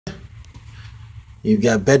You've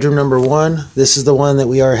got bedroom number 1. This is the one that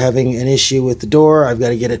we are having an issue with the door. I've got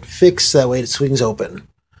to get it fixed, that way it swings open.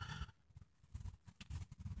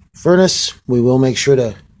 Furnace, we will make sure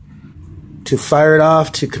to fire it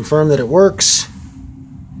off to confirm that it works.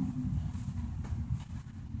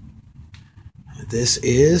 This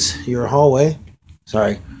is your hallway.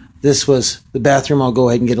 Sorry, this was the bathroom. I'll go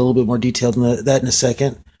ahead and get a little bit more detailed on that in a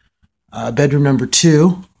second. Bedroom number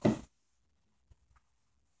 2.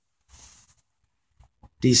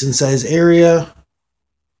 Decent size area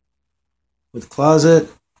with closet.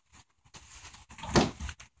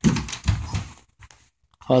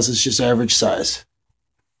 Closet's just average size.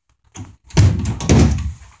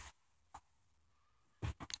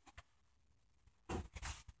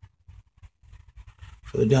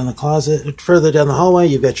 Further down the closet, further down the hallway,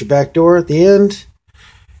 you've got your back door at the end.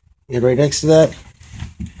 And right next to that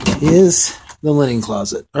is the linen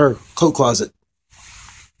closet, or coat closet.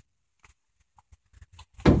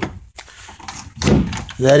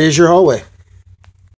 That is your hallway.